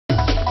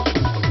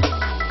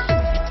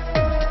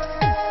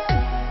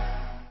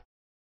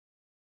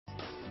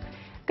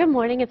Good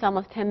morning. It's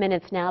almost 10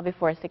 minutes now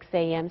before 6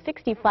 a.m.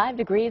 65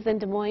 degrees in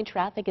Des Moines.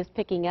 Traffic is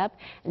picking up.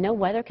 No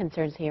weather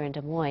concerns here in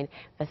Des Moines.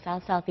 The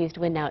south-southeast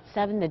wind now at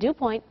 7. The dew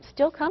point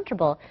still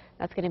comfortable.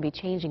 That's going to be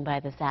changing by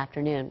this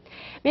afternoon.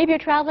 Maybe you're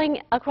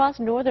traveling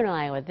across northern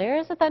Iowa.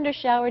 There's a thunder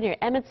shower near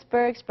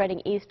Emmitsburg,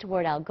 spreading east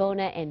toward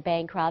Algona and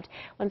Bancroft.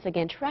 Once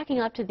again,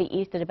 tracking up to the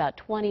east at about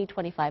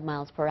 20-25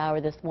 miles per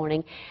hour this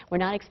morning. We're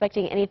not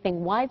expecting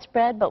anything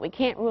widespread, but we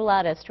can't rule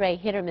out a stray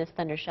hit-or-miss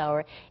thunder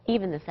shower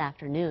even this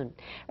afternoon.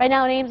 Right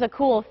now, it aims a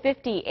cool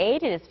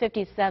 58, and it's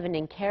 57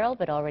 in Carroll,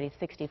 but already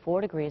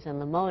 64 degrees in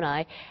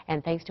Lamoni.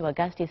 And thanks to a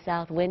gusty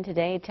south wind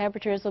today,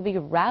 temperatures will be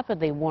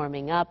rapidly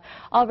warming up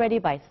already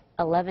by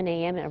 11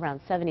 a.m. at around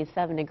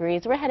 77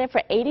 degrees. We're headed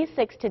for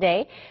 86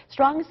 today.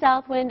 Strong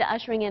south wind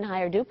ushering in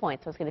higher dew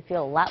points, so it's going to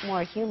feel a lot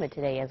more humid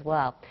today as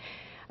well.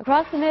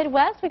 Across the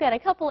Midwest, we got a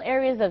couple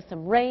areas of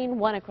some rain,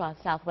 one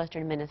across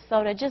southwestern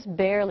Minnesota, just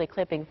barely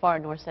clipping far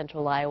north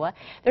central Iowa.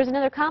 There's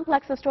another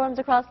complex of storms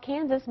across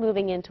Kansas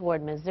moving in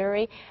toward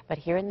Missouri, but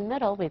here in the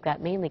middle, we've got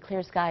mainly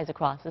clear skies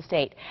across the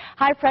state.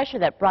 High pressure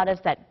that brought us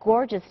that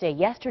gorgeous day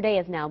yesterday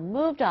has now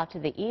moved off to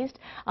the east.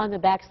 On the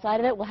back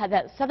side of it, we'll have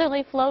that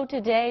southerly flow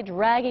today,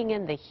 dragging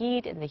in the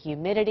heat and the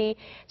humidity.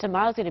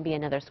 Tomorrow's going to be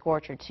another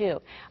scorcher,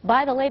 too.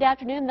 By the late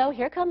afternoon, though,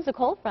 here comes the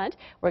cold front.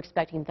 We're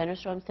expecting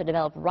thunderstorms to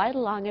develop right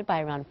along it by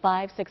around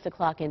 5, 6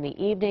 o'clock in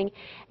the evening,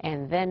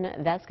 and then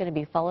that's going to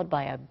be followed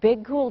by a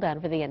big cool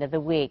down for the end of the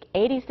week.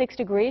 86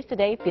 degrees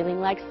today, feeling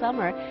like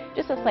summer.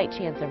 Just a slight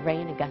chance of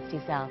rain, a gusty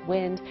south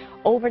wind.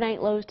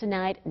 Overnight lows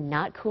tonight,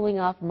 not cooling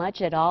off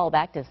much at all,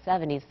 back to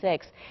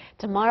 76.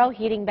 Tomorrow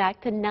heating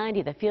back to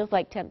 90. The feels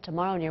like temp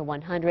tomorrow near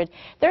 100.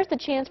 There's the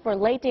chance for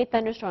late day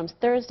thunderstorms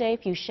Thursday, a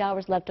few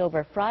showers left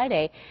over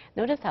Friday.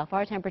 Notice how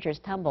far temperatures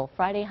tumble.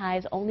 Friday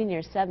highs only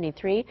near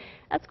 73.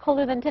 That's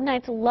colder than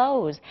tonight's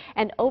lows.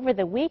 And over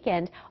the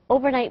weekend,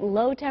 overnight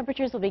low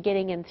temperatures will be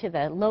getting into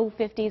the low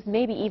 50s,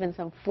 maybe even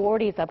some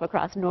 40s up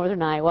across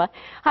northern Iowa.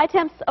 High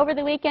temps over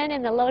the weekend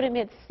in the low to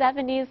mid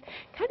 70s,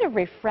 kind of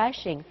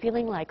refreshing,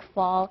 feeling like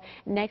fall.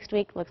 Next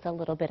week looks a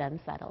little bit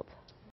unsettled.